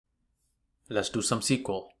Let's do some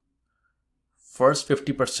SQL. First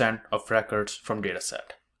 50% of records from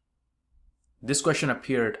dataset. This question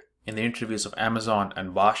appeared in the interviews of Amazon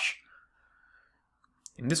and Bosch.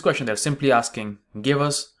 In this question, they're simply asking, give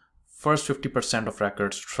us first 50% of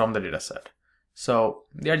records from the dataset. So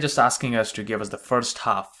they're just asking us to give us the first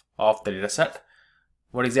half of the dataset.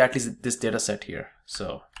 What exactly is this dataset here?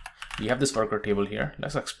 So we have this worker table here.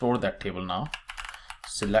 Let's explore that table now.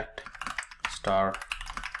 Select star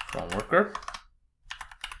from worker.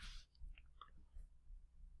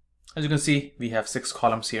 As you can see, we have 6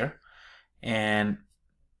 columns here, and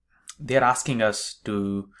they're asking us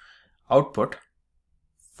to output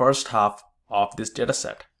first half of this data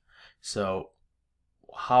set. So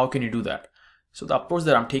how can you do that? So the approach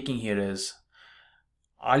that I'm taking here is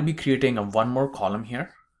I'll be creating one more column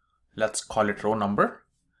here. Let's call it row number.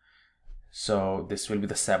 So this will be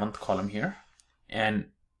the 7th column here. And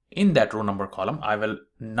in that row number column, I will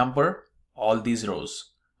number all these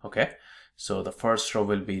rows. Okay. So the first row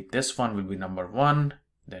will be, this one will be number 1,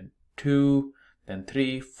 then 2, then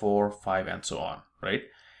 3, 4, 5, and so on, right?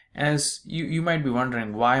 As you might be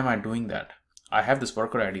wondering, why am I doing that? I have this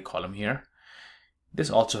worker ID column here. This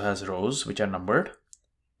also has rows which are numbered.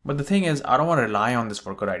 But the thing is, I don't want to rely on this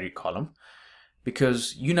worker ID column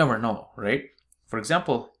because you never know, right? For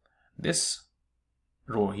example, this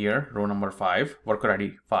row here, row number 5, worker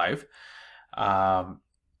ID 5,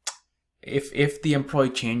 if the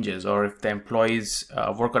employee changes, or if the employee's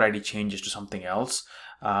worker ID changes to something else,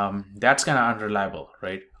 that's kind of unreliable,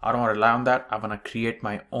 right? I don't want to rely on that. I want to create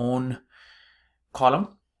my own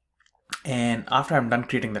column. And after I'm done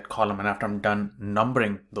creating that column and after I'm done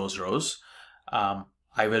numbering those rows,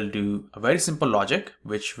 I will do a very simple logic,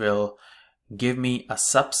 which will give me a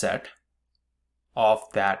subset of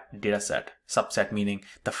that data set. Subset meaning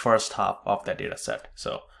the first half of that data set.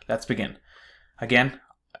 So let's begin. Again,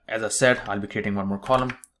 as I said, I'll be creating one more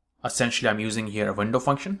column. Essentially, I'm using here a window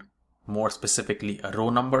function, more specifically a row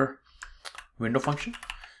number window function.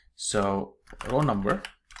 So row number,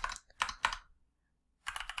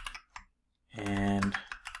 and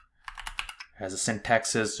as the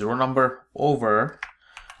syntax is row number over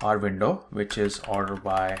our window, which is order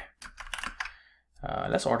by,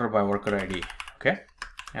 let's order by worker ID. Okay.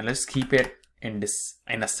 And let's keep it in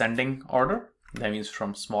ascending order. That means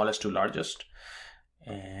from smallest to largest.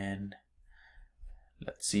 And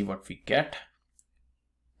let's see what we get.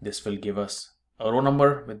 This will give us a row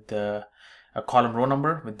number with a column row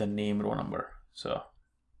number with the name row number. So,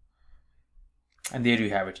 and there you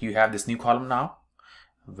have it. You have this new column now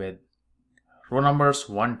with row numbers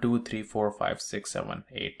 1, 2, 3, 4, 5, 6, 7,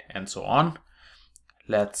 8, and so on.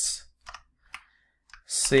 Let's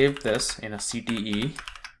save this in a CTE.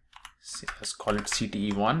 Let's call it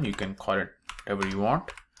CTE1. You can call it whatever you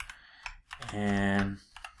want. And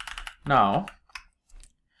now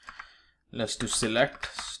let's do select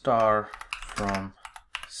star from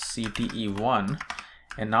CTE1,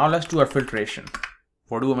 and now let's do our filtration.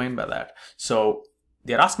 What do I mean by that? So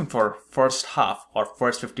they're asking for first half or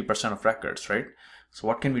first 50% of records, right? So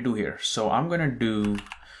what can we do here? So I'm going to do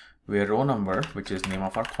where row number, which is name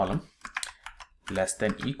of our column, less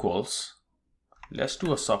than equals, let's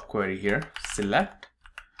do a subquery here, select,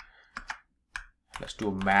 let's do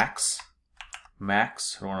a max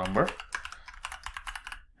row number,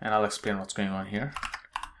 and I'll explain what's going on here,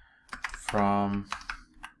 from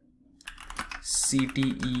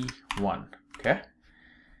CTE1. Okay,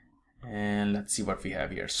 and let's see what we have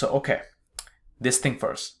here. So okay, this thing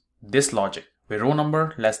first, this logic where row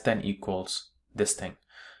number less than equals this thing.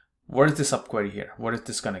 What is this subquery here? What is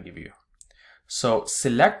this gonna give you? So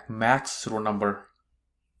select max row number.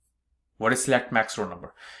 What is select max row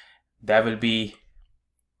number? That will be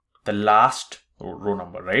the last row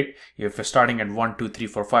number, right? If you're starting at 1, 2, 3,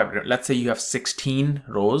 4, 5, let's say you have 16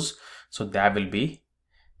 rows, so that will be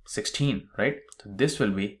 16, right? So this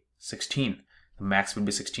will be 16. The max will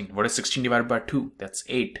be 16. What is 16 divided by 2? That's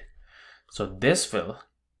 8. So this will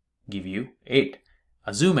give you 8,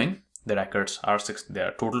 assuming the records are there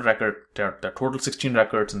are total 16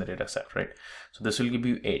 records in the data set, right? So this will give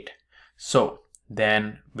you 8. So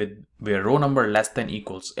then with where row number less than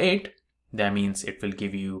equals 8, that means it will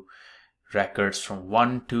give you records from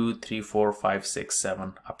 1, 2, 3, 4, 5, 6,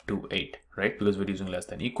 7 up to 8, right? Because we're using less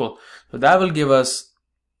than equal. So that will give us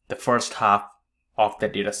the first half of the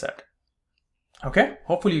data set. Okay,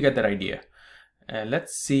 hopefully you get that idea.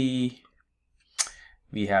 Let's see,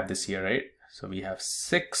 we have this here, right? So we have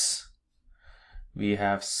 6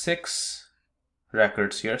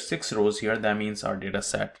 records here, 6 rows here. That means our data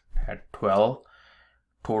set had 12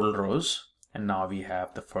 total rows, and now we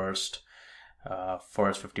have the first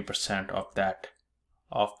 50% of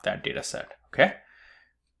of that data set. Okay.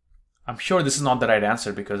 I'm sure this is not the right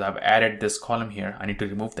answer because I've added this column here. I need to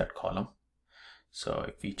remove that column. So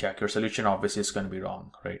if we check your solution, obviously it's going to be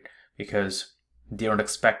wrong, right? Because they don't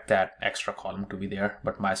expect that extra column to be there,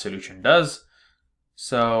 but my solution does.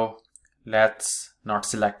 So let's not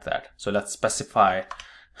select that. So let's specify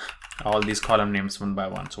all these column names one by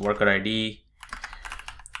one. So worker ID,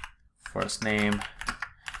 first name,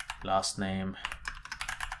 last name,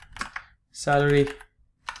 salary,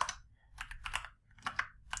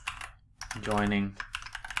 joining,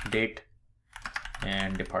 date,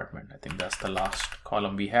 and department. I think that's the last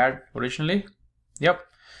column we had originally. Yep.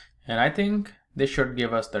 And I think this should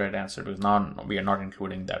give us the right answer because now we are not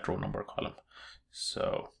including that row number column.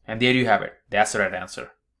 So, and there you have it. That's the right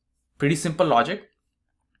answer. Pretty simple logic.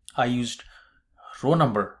 I used row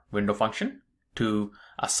number window function to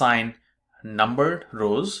assign numbered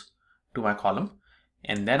rows to my column.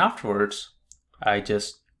 And then afterwards, I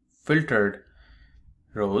just filtered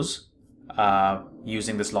rows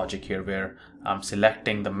using this logic here where I'm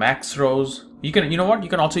selecting the max rows. You can, you know what? You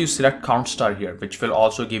can also use select count star here, which will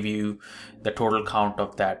also give you the total count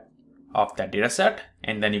of that data set.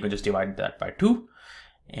 And then you can just divide that by 2.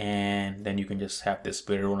 And then you can just have this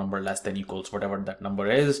where row number less than equals whatever that number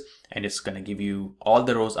is. And it's going to give you all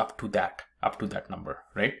the rows up to that number,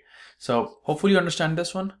 right? So hopefully you understand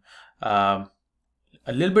this one. A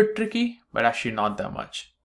little bit tricky, but actually not that much.